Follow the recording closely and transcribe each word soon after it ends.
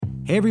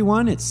Hey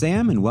everyone, it's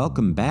Sam, and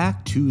welcome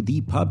back to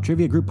the Pub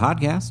Trivia Group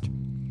podcast.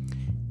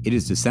 It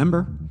is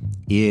December.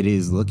 It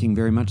is looking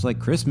very much like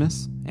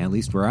Christmas, at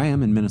least where I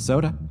am in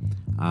Minnesota.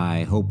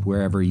 I hope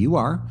wherever you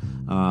are,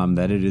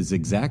 that it is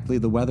exactly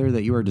the weather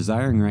that you are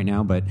desiring right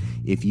now. But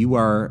if you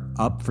are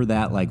up for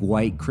that like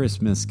white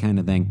Christmas kind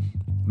of thing,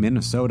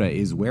 Minnesota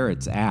is where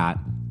it's at.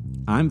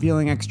 I'm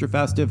feeling extra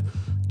festive.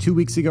 2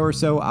 weeks ago or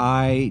so,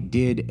 I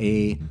did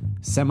a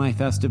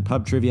Semi-Festive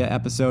pub trivia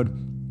episode.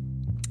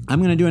 I'm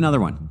going to do another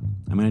one.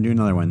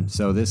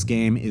 So this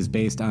game is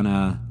based on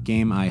a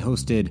game I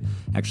hosted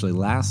actually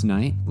last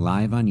night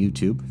live on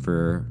YouTube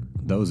for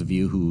those of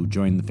you who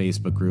joined the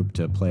Facebook group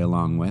to play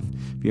along with.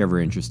 If you're ever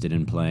interested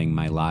in playing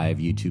my live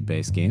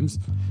YouTube-based games,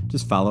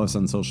 just follow us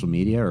on social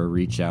media or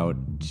reach out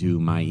to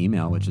my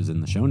email, which is in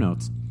the show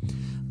notes.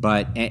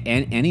 But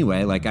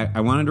anyway,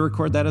 I wanted to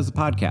record that as a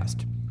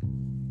podcast.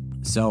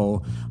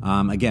 So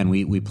again,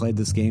 we played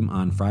this game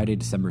on Friday,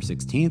 December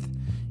 16th.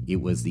 It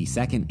was the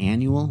second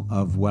annual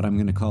of what I'm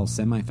going to call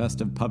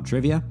Semi-Festive Pub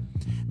Trivia,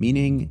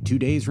 meaning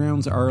today's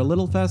rounds are a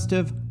little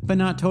festive, but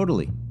not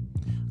totally.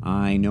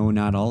 I know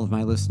not all of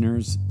my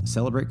listeners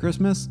celebrate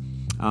Christmas,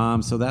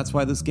 so that's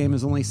why this game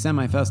is only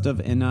semi-festive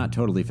and not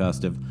totally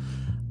festive.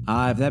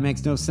 If that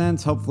makes no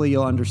sense, hopefully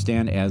you'll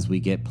understand as we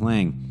get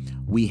playing.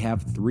 We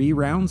have 3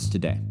 rounds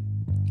today.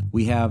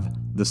 We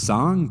have the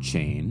song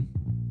chain,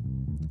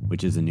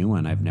 which is a new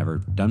one I've never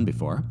done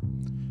before.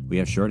 We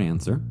have short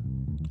answer.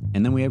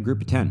 And then we have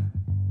group of 10.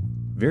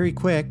 Very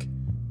quick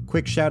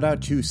shout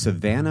out to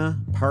Savannah,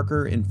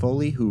 Parker, and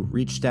Foley, who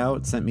reached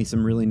out, sent me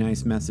some really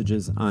nice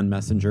messages on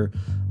Messenger.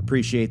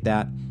 Appreciate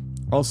that.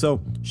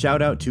 Also,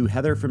 shout out to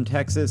Heather from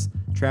Texas,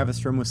 Travis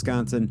from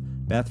Wisconsin,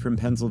 Beth from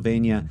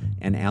Pennsylvania,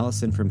 and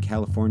Allison from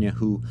California,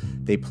 who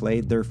they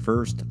played their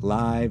first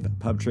live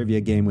pub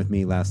trivia game with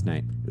me last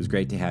night. It was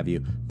great to have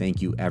you.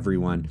 Thank you,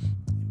 everyone.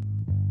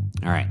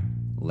 All right,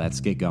 let's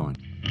get going.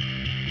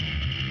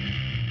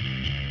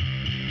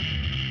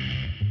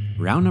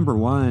 Round number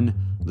 1,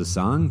 the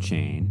song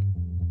chain.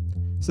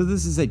 So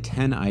this is a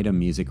 10-item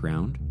music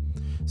round.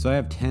 So I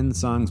have 10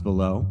 songs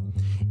below,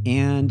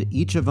 and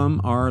each of them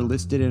are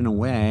listed in a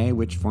way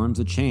which forms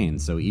a chain.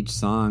 So each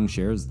song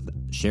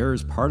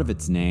shares part of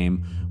its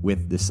name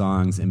with the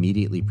songs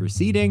immediately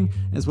preceding,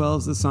 as well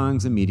as the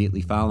songs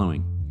immediately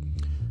following.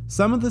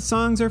 Some of the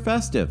songs are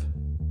festive,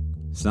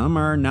 some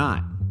are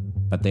not,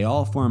 but they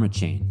all form a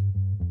chain.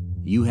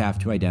 You have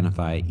to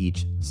identify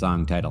each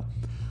song title.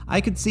 I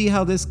could see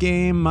how this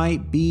game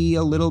might be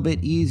a little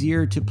bit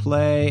easier to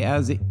play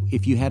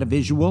if you had a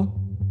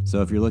visual.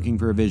 So if you're looking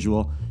for a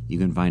visual, you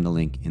can find a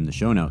link in the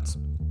show notes.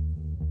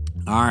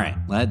 All right,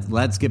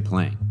 let's get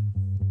playing.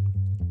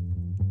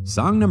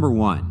 Song number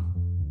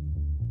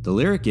 1. The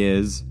lyric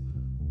is,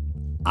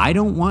 I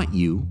don't want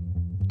you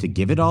to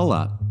give it all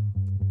up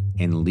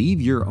and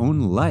leave your own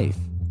life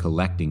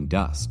collecting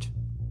dust.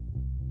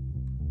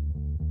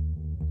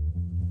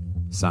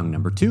 Song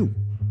number 2.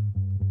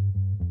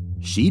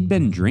 She'd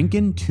been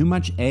drinking too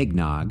much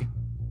eggnog,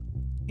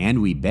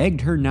 and we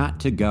begged her not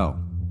to go.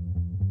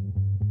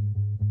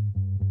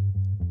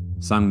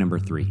 Song number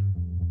 3.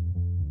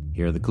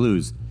 Here are the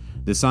clues.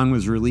 The song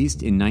was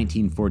released in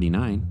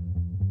 1949.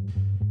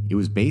 It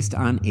was based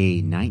on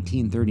a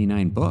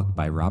 1939 book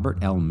by Robert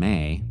L.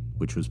 May,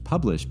 which was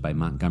published by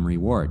Montgomery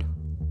Ward.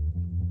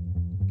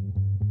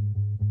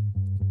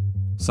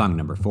 Song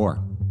number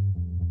 4.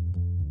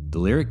 The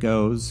lyric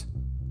goes,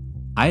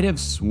 I'd have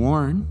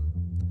sworn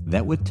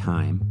that with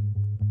time,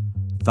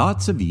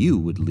 thoughts of you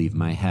would leave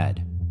my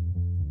head.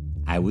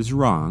 I was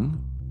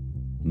wrong,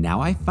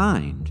 now I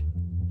find,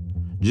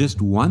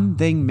 just one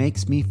thing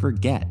makes me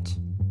forget.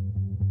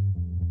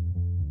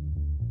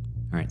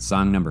 All right,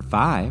 song number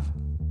 5.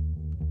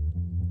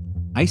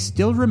 I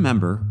still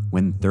remember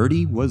when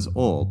 30 was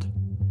old,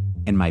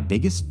 and my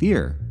biggest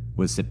fear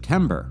was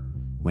September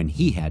when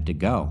he had to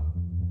go.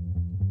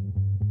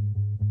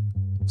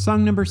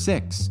 Song number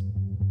 6.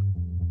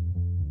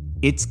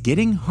 It's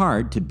getting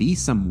hard to be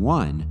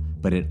someone,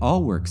 but it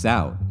all works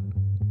out.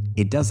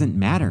 It doesn't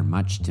matter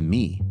much to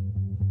me.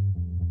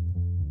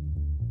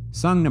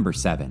 Song number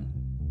 7.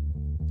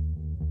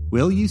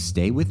 Will you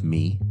stay with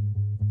me?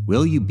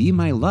 Will you be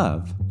my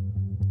love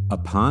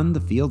upon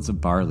the fields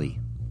of barley?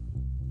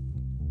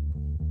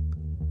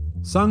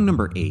 Song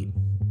number 8.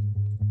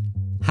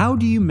 How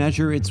do you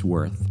measure its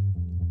worth?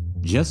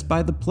 Just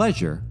by the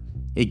pleasure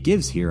it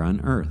gives here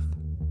on earth.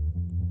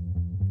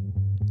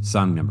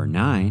 Song number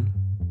 9.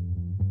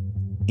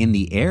 In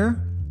the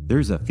air,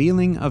 there's a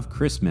feeling of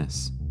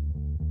Christmas.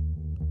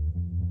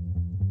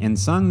 And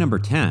song number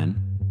 10,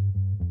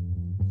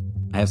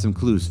 I have some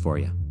clues for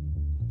you.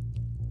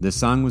 The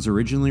song was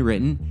originally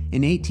written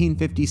in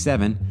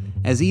 1857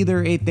 as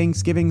either a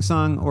Thanksgiving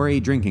song or a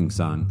drinking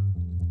song,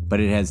 but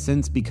it has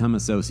since become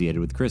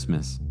associated with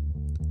Christmas.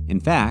 In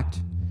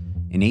fact,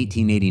 an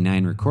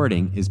 1889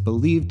 recording is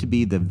believed to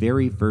be the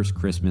very first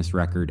Christmas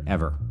record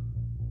ever.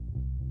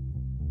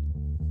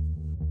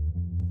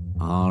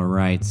 All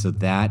right, so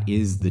that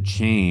is the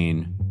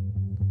chain.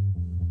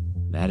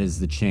 I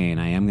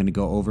am going to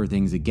go over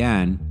things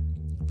again.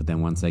 But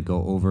then once I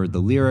go over the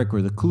lyric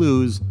or the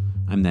clues,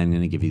 I'm then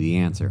going to give you the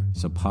answer.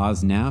 So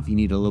pause now if you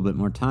need a little bit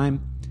more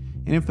time.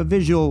 And if a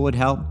visual would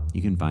help,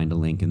 you can find a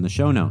link in the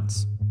show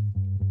notes.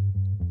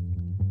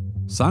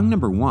 Song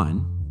number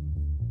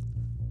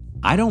 1,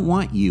 I don't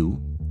want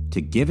you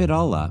to give it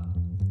all up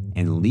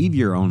and leave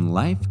your own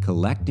life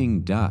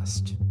collecting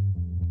dust.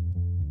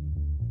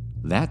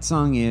 That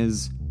song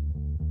is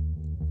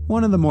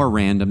one of the more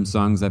random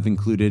songs I've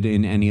included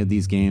in any of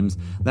these games.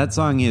 That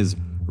song is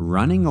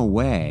Running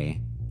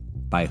Away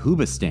by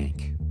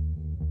Hoobastank.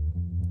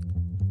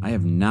 I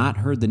have not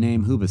heard the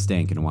name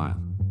Hoobastank in a while,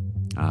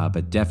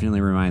 but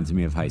definitely reminds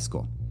me of high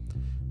school.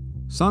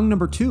 Song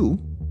number 2,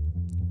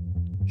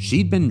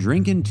 she'd been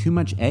drinking too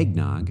much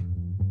eggnog,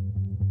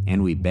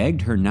 and we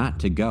begged her not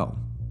to go.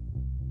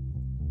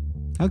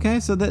 Okay,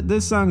 so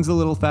this song's a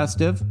little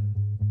festive.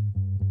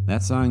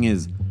 That song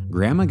is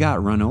Grandma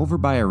Got Run Over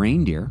by a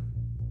Reindeer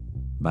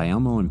by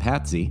Elmo and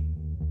Patsy.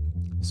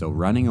 So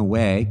Running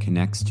Away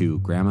connects to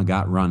Grandma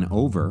Got Run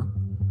Over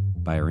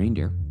by a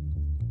Reindeer.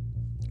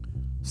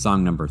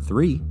 Song number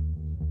 3.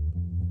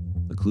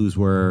 The clues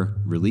were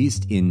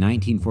released in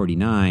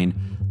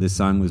 1949. This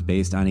song was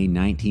based on a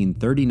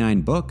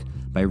 1939 book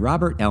by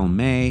Robert L.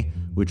 May,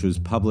 which was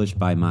published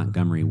by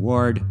Montgomery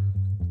Ward.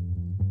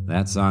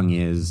 That song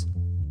is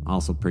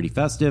also pretty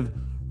festive.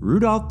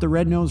 Rudolph the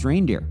Red-Nosed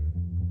Reindeer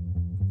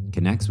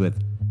connects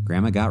with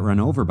Grandma Got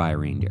Run Over by a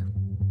Reindeer.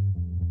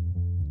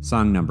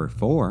 Song number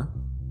 4.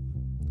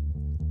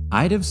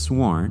 I'd have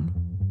sworn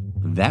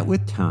that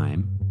with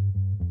time,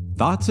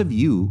 thoughts of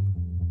you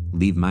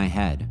leave my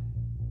head.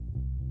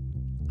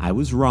 I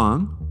was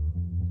wrong,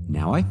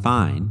 now I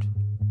find,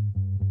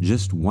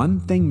 just one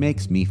thing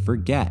makes me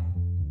forget.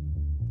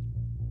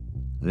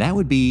 That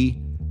would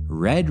be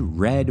Red,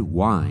 Red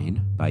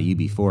Wine by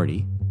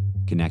UB40,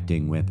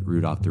 connecting with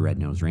Rudolph the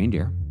Red-Nosed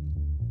Reindeer.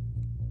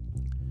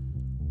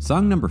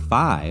 Song number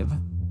 5.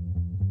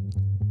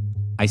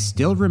 I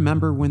still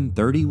remember when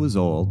 30 was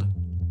old,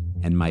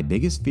 and my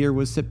biggest fear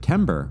was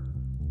September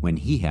when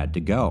he had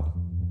to go.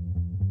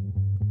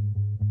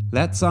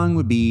 That song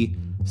would be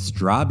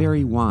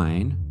Strawberry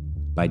Wine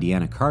by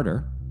Deanna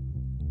Carter.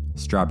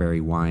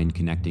 Strawberry Wine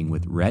connecting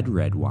with Red,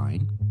 Red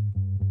Wine.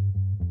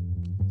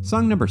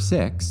 Song number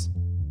 6.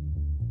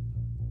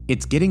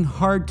 It's getting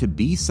hard to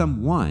be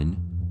someone,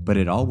 but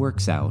it all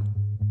works out.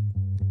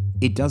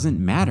 It doesn't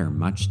matter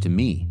much to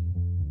me.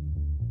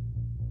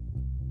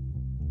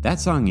 That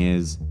song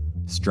is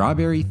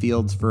Strawberry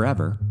Fields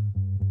Forever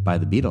by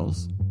the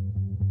Beatles,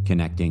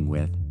 connecting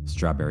with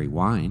Strawberry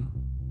Wine.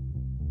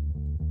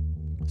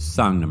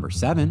 Song number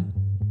 7.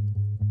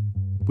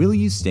 Will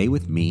you stay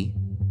with me?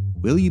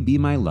 Will you be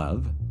my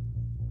love?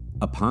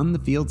 Upon the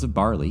fields of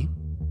barley.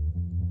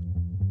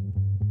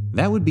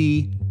 That would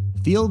be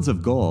Fields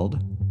of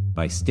Gold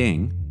by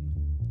Sting.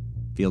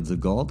 Fields of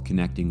Gold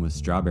connecting with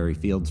Strawberry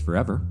Fields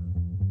Forever.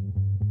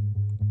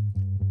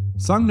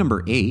 Song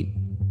number 8.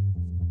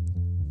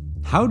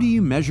 How do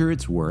you measure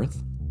its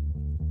worth?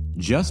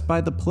 Just by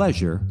the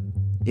pleasure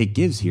it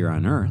gives here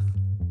on earth.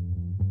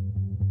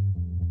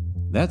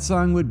 That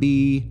song would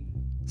be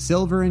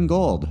Silver and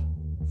Gold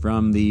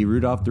from the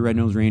Rudolph the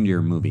Red-Nosed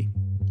Reindeer movie.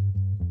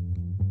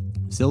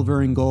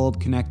 Silver and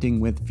Gold connecting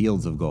with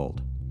Fields of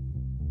Gold.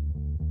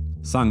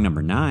 Song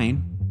number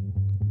 9.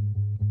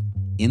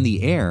 In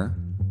the air,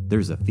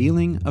 there's a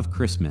feeling of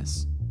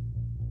Christmas.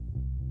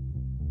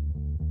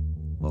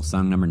 Well,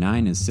 song number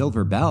 9 is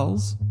Silver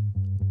Bells,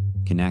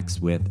 connects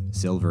with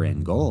Silver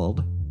and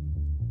Gold.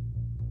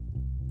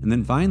 And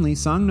then finally,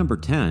 song number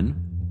 10.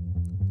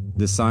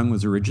 This song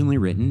was originally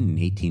written in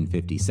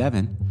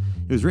 1857.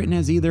 It was written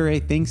as either a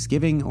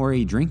Thanksgiving or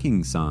a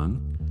drinking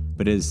song,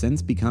 but it has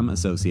since become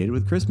associated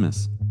with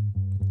Christmas.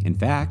 In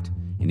fact,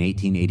 an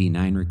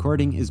 1889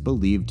 recording is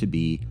believed to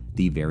be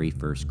the very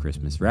first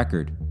Christmas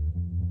record.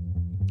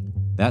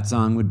 That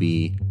song would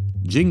be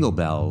Jingle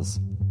Bells,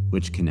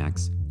 which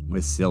connects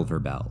with Silver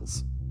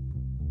Bells.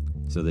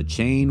 So the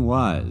chain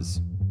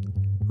was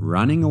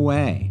Running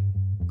Away,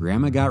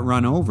 Grandma Got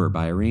Run Over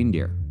by a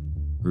Reindeer,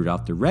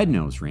 Rudolph the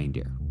Red-Nosed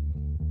Reindeer,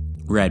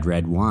 Red,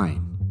 Red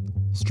Wine,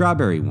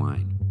 Strawberry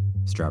Wine,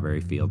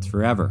 Strawberry Fields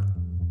Forever,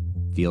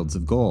 Fields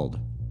of Gold,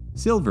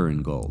 Silver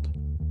and Gold,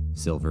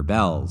 Silver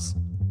Bells,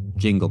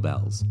 Jingle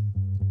Bells.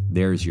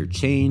 There's your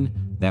chain.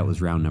 That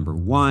was round number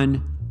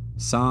 1.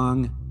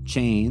 Song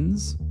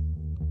chains.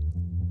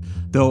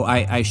 Though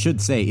I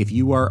should say, if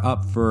you are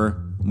up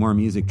for more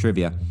music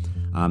trivia,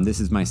 this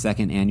is my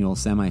second annual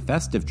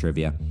Semi-Festive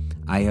trivia.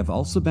 I have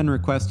also been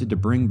requested to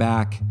bring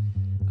back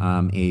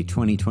a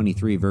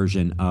 2023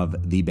 version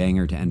of the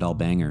Banger to End All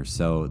Bangers.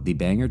 So the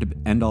Banger to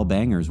End All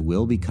Bangers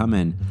will be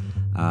coming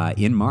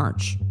in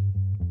March,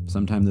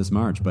 sometime this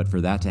March. But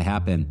for that to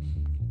happen,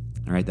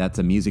 all right, that's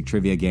a music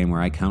trivia game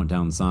where I count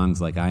down songs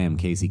like I Am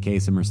Casey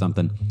Kasem or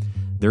something.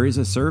 There is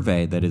a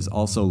survey that is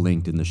also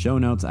linked in the show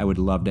notes. I would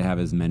love to have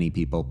as many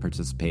people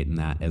participate in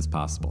that as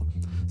possible.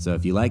 So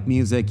if you like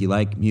music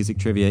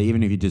trivia,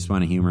 even if you just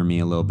want to humor me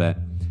a little bit,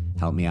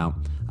 help me out.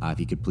 If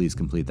you could please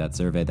complete that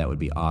survey, that would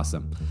be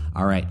awesome.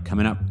 All right,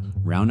 coming up,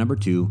 round number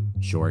 2,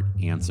 short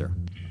answer.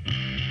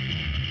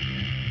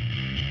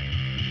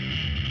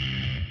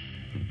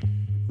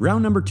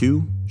 Round number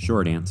 2,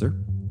 short answer.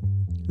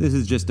 This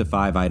is just a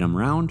 5-item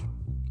round,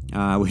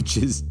 which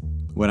is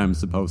what I'm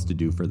supposed to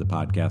do for the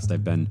podcast.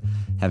 I've been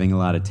having a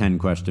lot of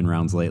 10-question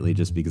rounds lately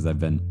just because I've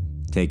been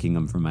taking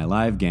them from my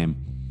live game.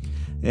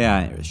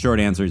 Yeah, short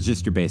answer is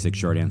just your basic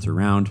short answer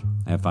round.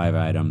 I have 5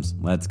 items.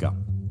 Let's go.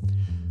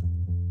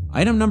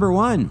 Item number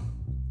 1.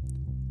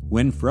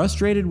 When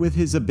frustrated with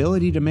his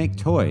ability to make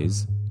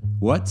toys,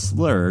 what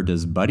slur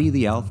does Buddy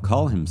the Elf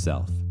call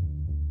himself?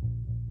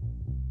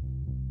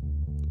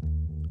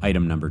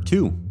 Item number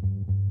 2.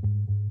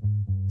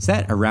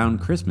 Set around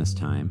Christmas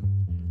time,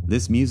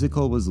 this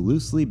musical was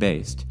loosely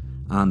based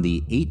on the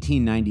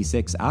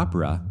 1896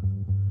 opera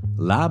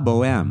La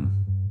Bohème.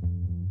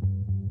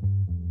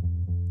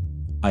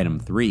 Item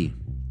 3.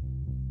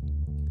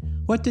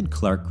 What did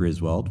Clark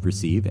Griswold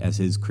receive as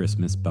his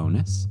Christmas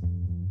bonus?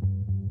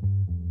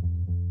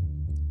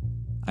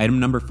 Item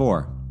number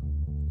 4.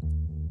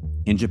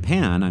 In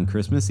Japan on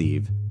Christmas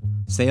Eve,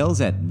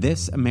 sales at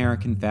this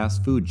American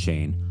fast food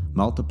chain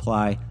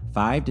multiply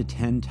 5 to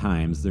 10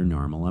 times their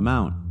normal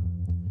amount.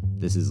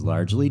 This is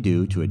largely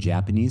due to a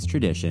Japanese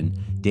tradition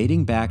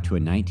dating back to a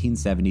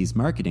 1970s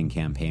marketing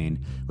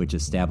campaign which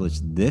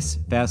established this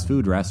fast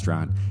food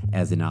restaurant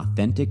as an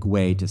authentic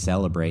way to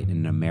celebrate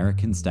an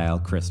American-style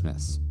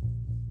Christmas.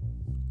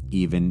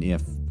 Even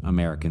if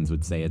Americans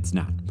would say it's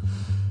not.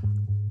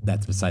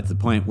 That's besides the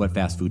point. What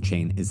fast food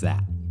chain is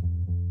that?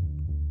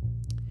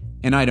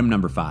 And item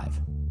number 5.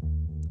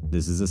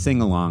 This is a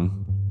sing-along.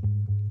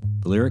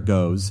 The lyric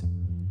goes,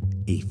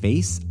 "A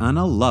face on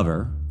a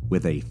lover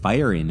with a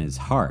fire in his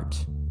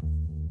heart."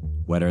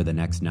 What are the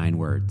next 9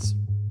 words?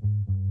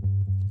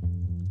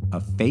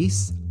 A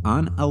face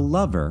on a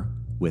lover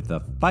with a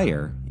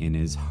fire in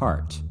his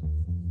heart.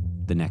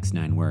 The next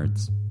 9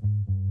 words.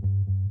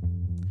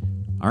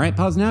 All right,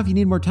 pause now if you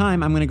need more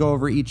time. I'm going to go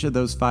over each of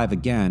those 5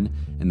 again,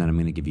 and then I'm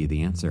going to give you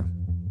the answer.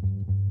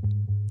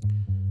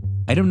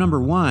 Item number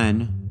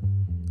 1,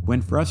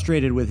 when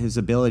frustrated with his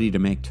ability to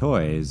make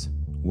toys,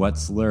 what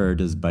slur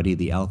does Buddy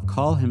the Elf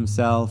call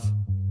himself?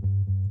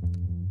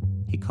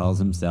 He calls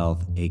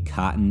himself a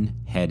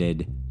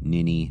cotton-headed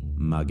ninny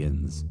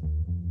muggins.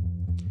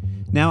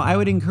 Now, I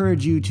would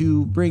encourage you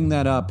to bring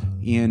that up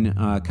in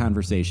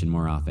conversation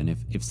more often.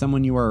 If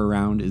someone you are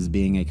around is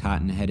being a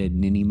cotton-headed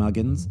ninny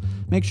muggins,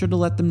 make sure to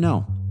let them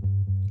know.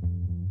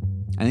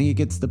 I think it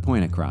gets the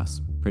point across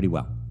pretty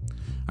well.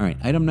 All right,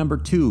 item number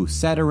 2,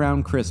 set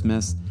around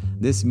Christmas.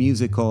 This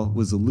musical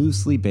was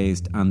loosely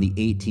based on the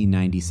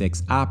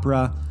 1896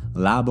 opera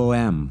La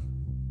Bohème.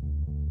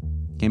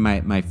 Okay,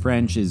 my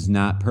French is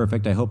not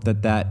perfect. I hope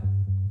that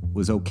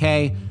was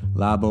okay.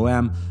 La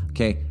Bohème.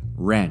 Okay,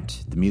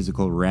 Rent. The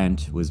musical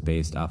Rent was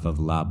based off of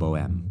La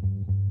Bohème.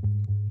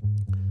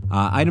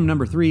 Item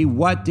number 3,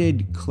 what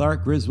did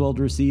Clark Griswold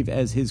receive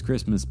as his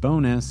Christmas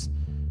bonus?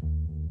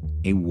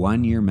 A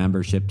 1-year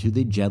membership to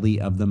the Jelly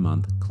of the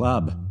Month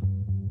Club.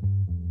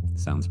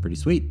 Sounds pretty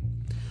sweet.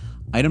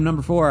 Item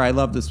number 4, I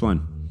love this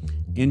one.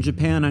 In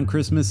Japan on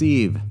Christmas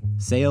Eve,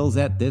 sales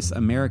at this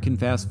American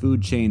fast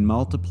food chain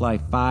multiply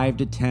 5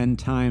 to 10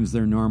 times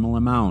their normal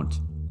amount.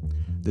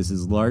 This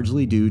is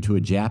largely due to a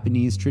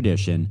Japanese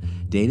tradition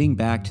dating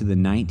back to the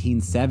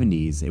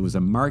 1970s. It was a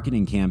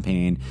marketing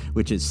campaign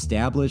which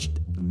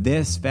established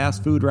this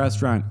fast food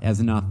restaurant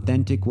as an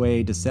authentic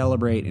way to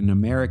celebrate an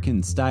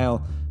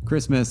American-style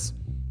Christmas.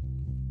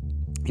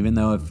 Even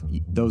though if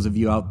those of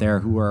you out there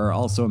who are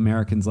also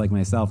Americans like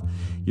myself,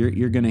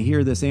 you're going to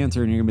hear this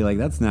answer and you're going to be like,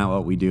 that's not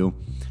what we do.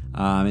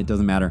 It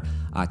doesn't matter.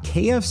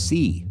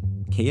 KFC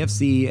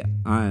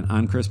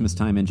on Christmas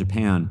time in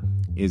Japan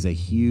is a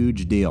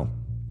huge deal.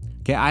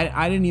 Okay,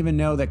 I didn't even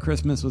know that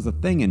Christmas was a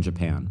thing in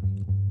Japan.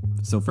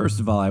 So first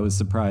of all, I was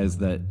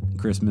surprised that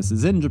Christmas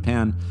is in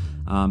Japan.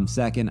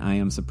 Second, I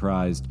am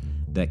surprised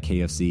that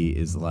KFC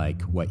is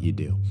like what you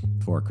do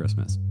for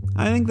Christmas.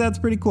 I think that's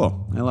pretty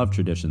cool. I love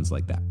traditions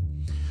like that.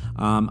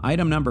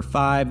 Item number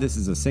 5, this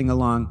is a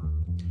sing-along.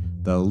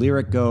 The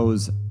lyric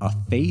goes, a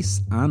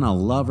face on a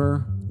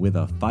lover with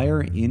a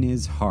fire in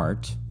his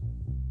heart.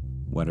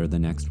 What are the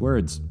next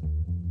words?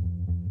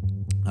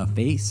 A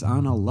face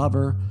on a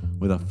lover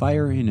with a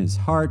fire in his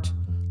heart.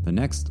 The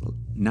next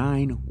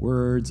 9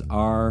 words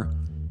are,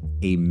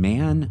 a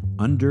man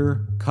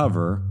under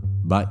cover,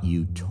 but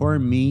you tore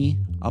me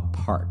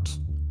apart.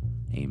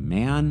 A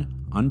man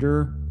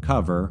under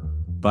cover,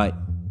 but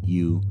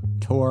you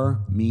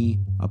tore me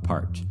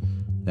apart.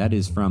 That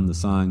is from the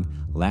song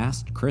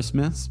Last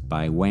Christmas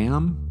by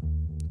Wham.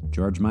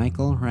 George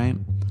Michael, right?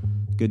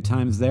 Good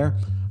times there.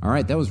 All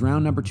right, that was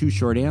round number 2,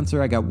 short answer.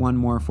 I got one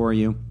more for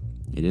you.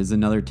 It is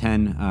another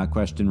 10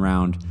 question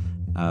round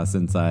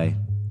since I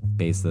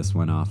based this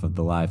one off of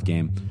the live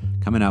game.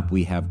 Coming up,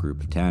 we have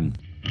Group of 10.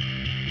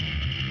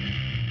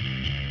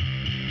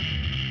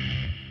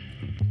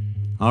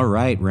 All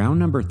right, round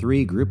number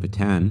 3, Group of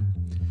 10.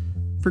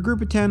 For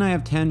Group of 10, I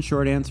have 10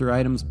 short answer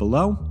items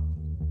below.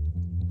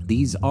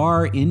 These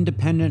are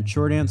independent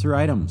short answer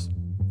items,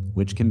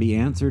 which can be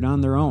answered on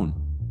their own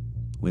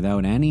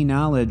without any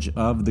knowledge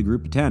of the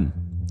Group of 10.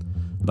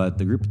 but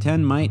the group of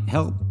 10 might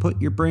help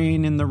put your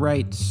brain in the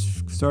right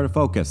sort of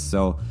focus.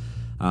 So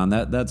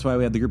that's why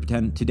we have the group of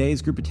 10.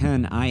 Today's group of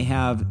 10, I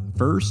have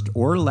first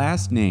or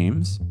last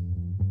names,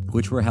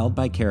 which were held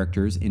by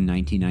characters in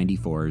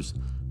 1994's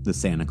The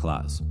Santa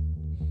Claus.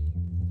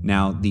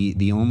 Now,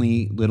 the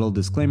only little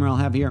disclaimer I'll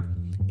have here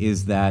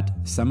is that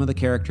some of the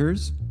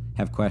characters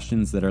have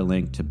questions that are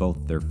linked to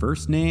both their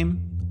first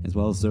name as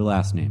well as their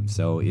last name.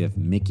 So if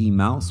Mickey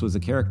Mouse was a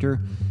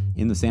character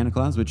in the Santa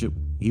Claus, which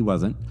he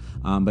wasn't,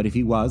 but if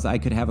he was, I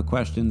could have a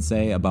question,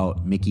 say,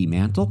 about Mickey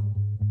Mantle.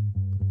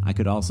 I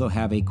could also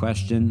have a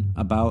question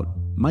about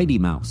Mighty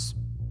Mouse.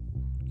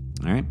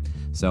 All right?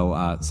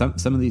 So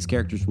some of these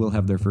characters will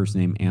have their first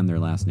name and their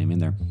last name in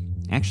there.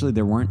 Actually,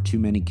 there weren't too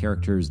many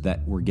characters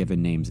that were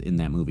given names in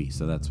that movie,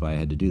 so that's why I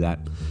had to do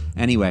that.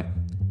 Anyway,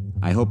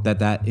 I hope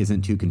that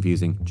isn't too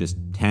confusing. Just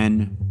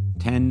 10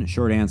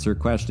 short answer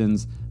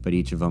questions, but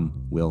each of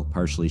them will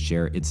partially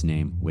share its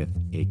name with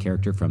a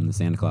character from the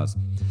Santa Claus.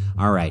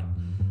 All right.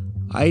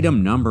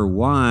 Item number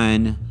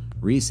 1,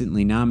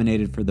 recently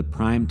nominated for the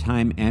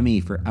Primetime Emmy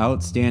for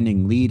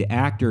Outstanding Lead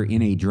Actor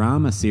in a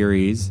Drama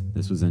Series.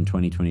 This was in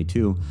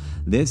 2022.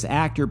 This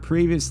actor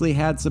previously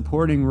had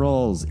supporting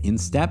roles in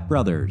Step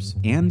Brothers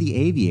and The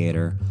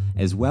Aviator,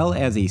 as well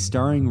as a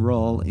starring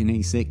role in a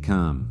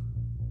sitcom.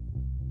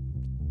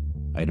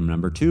 Item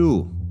number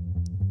 2.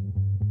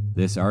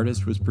 This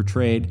artist was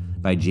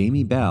portrayed by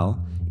Jamie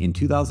Bell in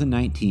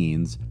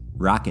 2019's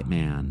Rocket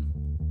Man.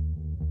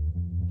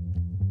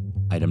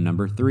 Item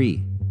number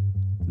 3.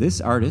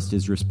 This artist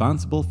is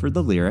responsible for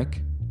the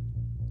lyric,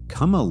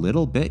 "Come a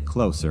little bit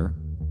closer,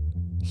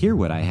 hear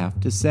what I have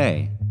to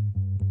say.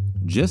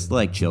 Just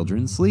like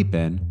children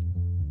sleepin',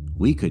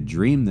 we could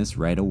dream this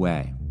right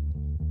away."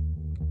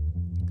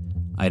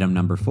 Item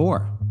number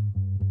 4.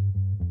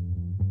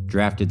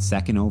 Drafted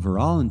second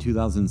overall in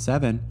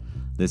 2007,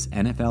 this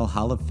NFL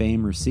Hall of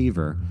Fame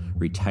receiver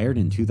retired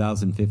in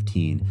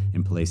 2015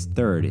 and placed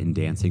third in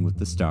Dancing with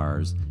the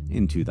Stars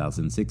in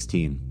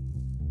 2016.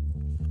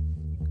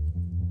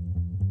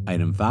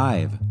 Item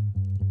 5.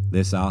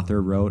 This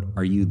author wrote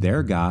Are You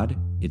There, God?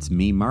 It's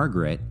Me,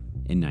 Margaret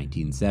in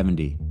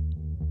 1970.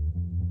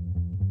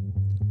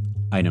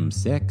 Item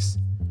 6.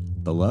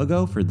 The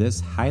logo for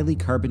this highly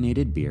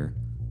carbonated beer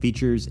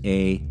features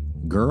a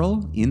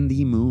girl in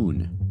the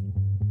moon.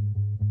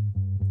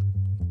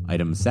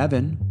 Item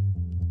 7.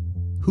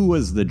 Who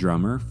was the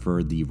drummer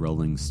for the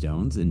Rolling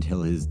Stones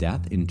until his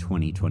death in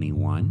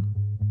 2021?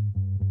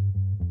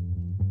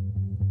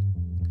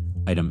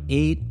 Item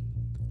 8.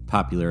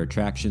 Popular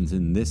attractions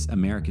in this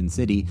American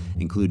city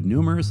include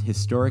numerous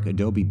historic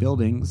adobe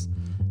buildings,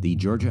 the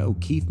Georgia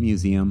O'Keeffe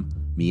Museum,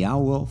 Meow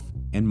Wolf,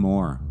 and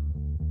more.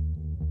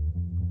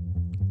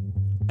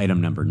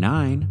 Item number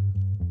 9.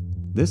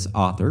 This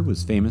author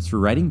was famous for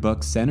writing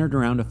books centered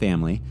around a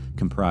family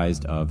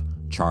comprised of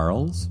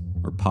Charles,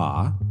 or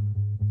Pa,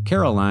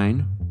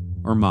 Caroline,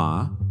 or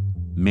Ma,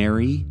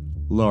 Mary,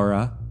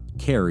 Laura,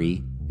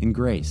 Carrie, and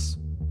Grace.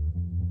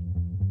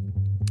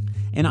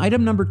 And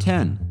item number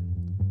 10.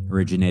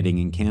 Originating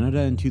in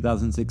Canada in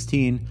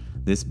 2016,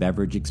 this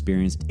beverage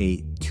experienced a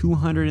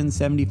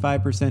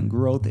 275%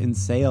 growth in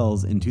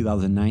sales in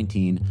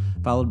 2019,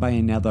 followed by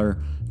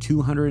another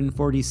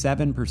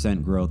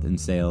 247% growth in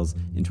sales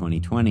in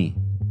 2020.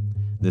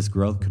 This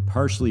growth could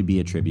partially be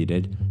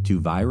attributed to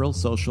viral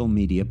social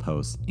media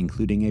posts,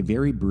 including a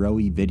very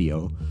bro-y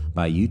video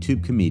by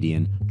YouTube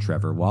comedian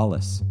Trevor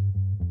Wallace.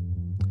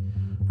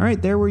 All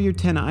right, there were your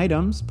 10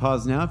 items.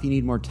 Pause now if you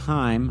need more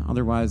time.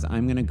 Otherwise,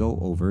 I'm going to go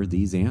over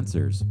these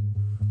answers.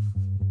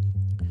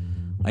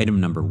 Item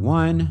number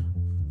 1,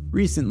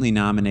 recently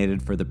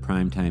nominated for the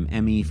Primetime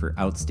Emmy for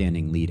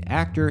Outstanding Lead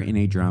Actor in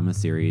a Drama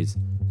Series.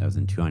 That was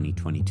in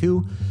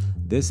 2022.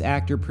 This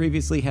actor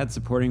previously had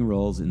supporting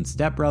roles in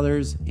Step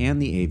Brothers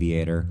and The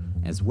Aviator,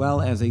 as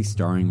well as a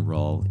starring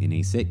role in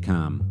a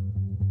sitcom.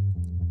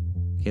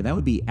 Okay, that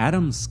would be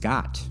Adam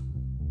Scott,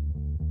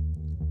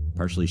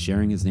 partially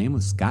sharing his name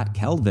with Scott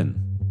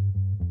Kelvin.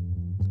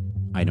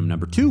 Item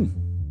number 2.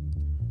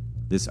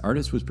 This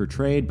artist was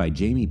portrayed by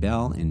Jamie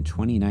Bell in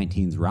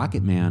 2019's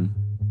Rocket Man.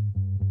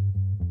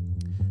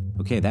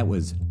 Okay, that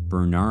was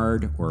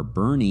Bernard or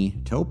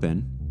Bernie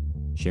Taupin,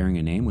 sharing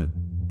a name with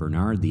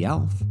Bernard the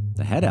elf,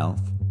 the head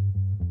elf.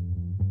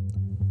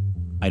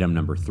 Item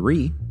number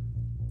 3.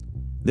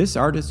 This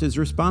artist is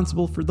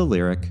responsible for the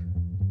lyric,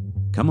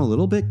 "Come a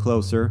little bit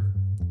closer,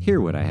 hear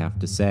what I have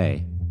to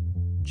say.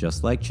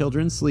 Just like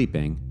children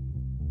sleeping,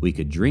 we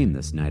could dream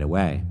this night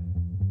away."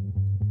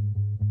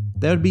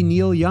 That would be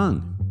Neil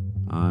Young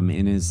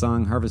in his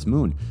song Harvest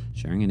Moon,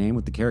 sharing a name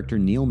with the character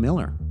Neil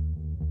Miller.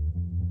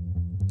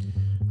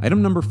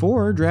 Item number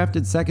 4,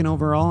 drafted second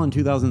overall in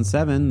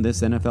 2007,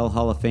 this NFL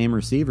Hall of Fame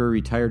receiver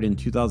retired in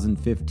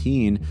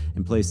 2015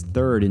 and placed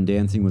third in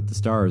Dancing with the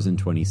Stars in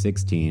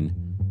 2016.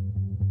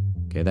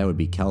 Okay, that would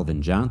be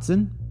Kelvin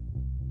Johnson,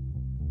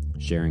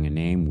 sharing a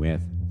name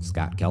with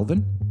Scott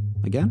Kelvin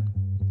again.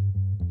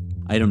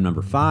 Item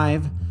number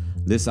 5,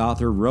 this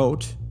author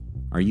wrote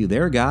Are You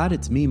There, God?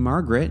 It's Me,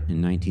 Margaret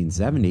in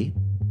 1970.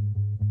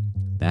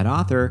 That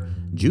author,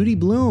 Judy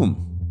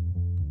Blume,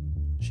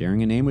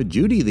 sharing a name with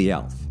Judy the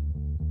elf,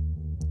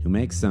 who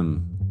makes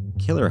some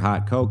killer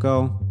hot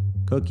cocoa,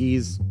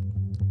 cookies,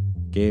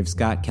 gave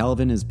Scott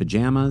Kelvin his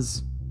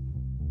pajamas,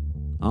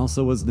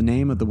 also was the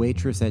name of the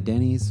waitress at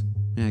Denny's.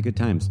 Yeah, good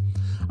times.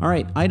 All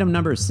right, item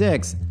number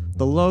 6.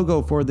 The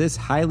logo for this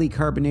highly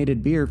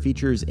carbonated beer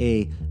features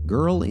a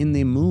girl in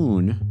the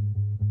moon.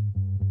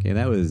 Okay,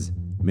 that was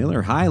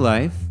Miller High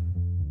Life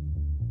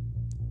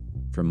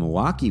from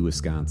Milwaukee,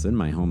 Wisconsin,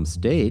 my home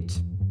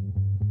state.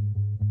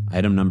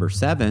 Item number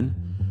 7.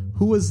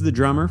 Who was the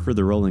drummer for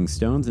the Rolling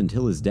Stones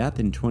until his death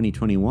in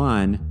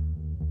 2021?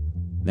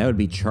 That would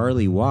be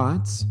Charlie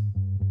Watts,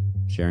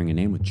 sharing a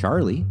name with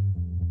Charlie.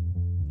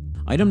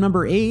 Item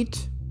number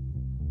 8.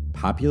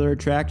 Popular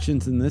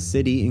attractions in this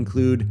city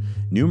include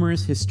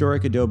numerous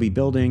historic adobe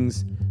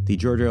buildings, the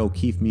Georgia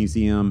O'Keeffe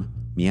Museum,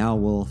 Meow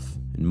Wolf,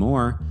 and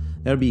more.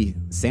 That would be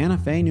Santa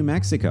Fe, New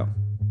Mexico,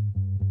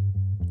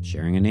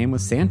 sharing a name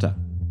with Santa.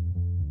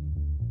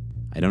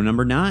 Item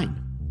number 9.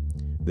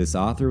 This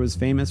author was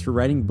famous for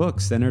writing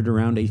books centered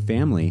around a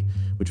family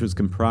which was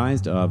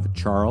comprised of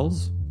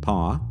Charles,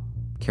 Pa,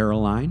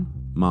 Caroline,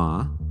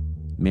 Ma,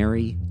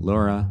 Mary,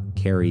 Laura,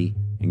 Carrie,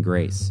 and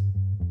Grace.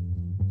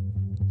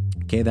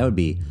 Okay, that would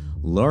be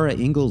Laura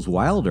Ingalls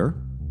Wilder,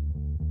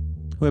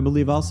 who I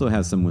believe also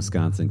has some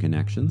Wisconsin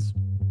connections.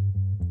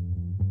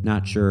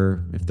 Not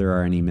sure if there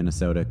are any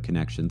Minnesota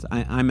connections.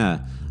 I'm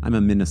a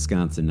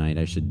Minnesotanite,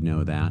 I should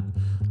know that.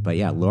 But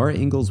yeah, Laura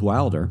Ingalls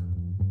Wilder,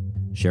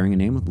 sharing a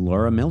name with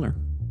Laura Miller,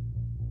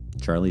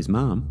 Charlie's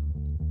mom.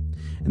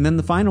 And then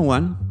the final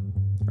one,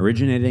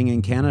 originating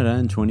in Canada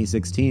in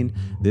 2016,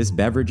 this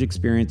beverage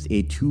experienced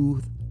a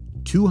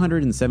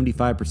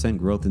 275%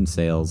 growth in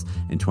sales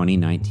in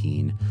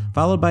 2019,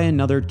 followed by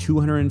another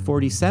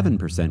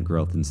 247%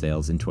 growth in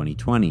sales in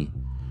 2020.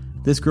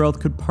 This growth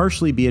could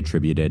partially be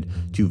attributed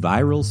to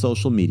viral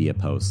social media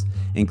posts,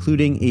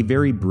 including a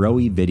very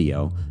broy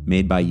video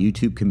made by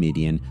YouTube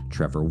comedian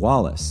Trevor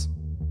Wallace.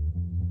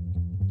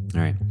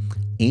 All right.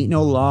 Ain't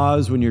no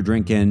laws when you're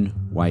drinking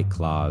White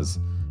Claws,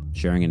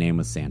 sharing a name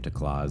with Santa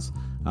Claus.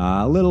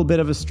 A little bit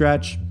of a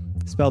stretch,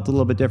 spelt a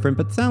little bit different,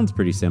 but sounds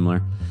pretty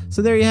similar.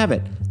 So there you have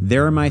it.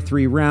 There are my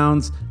 3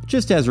 rounds.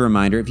 Just as a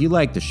reminder, if you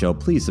like the show,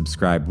 please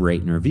subscribe,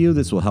 rate, and review.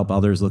 This will help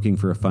others looking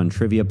for a fun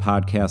trivia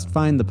podcast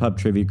find the Pub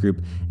Trivia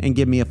Group, and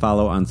give me a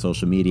follow on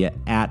social media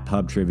at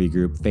Pub Trivia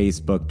Group,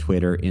 Facebook,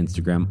 Twitter,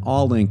 Instagram,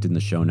 all linked in the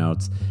show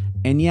notes.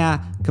 And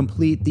yeah,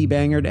 complete the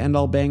Banger to End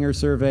All Banger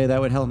survey. That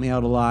would help me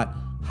out a lot.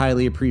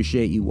 Highly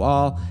appreciate you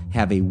all.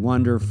 Have a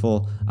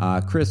wonderful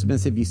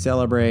Christmas if you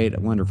celebrate, a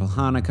wonderful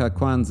Hanukkah,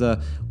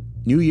 Kwanzaa,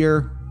 New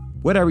Year,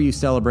 whatever you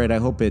celebrate. I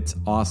hope it's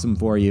awesome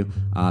for you.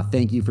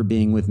 Thank you for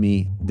being with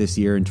me this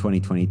year in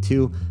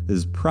 2022. This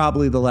is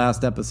probably the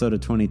last episode of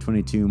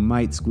 2022.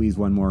 Might squeeze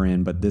one more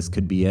in, but this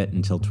could be it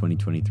until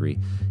 2023.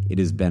 It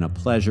has been a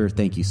pleasure.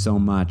 Thank you so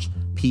much.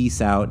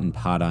 Peace out and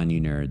pot on, you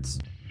nerds.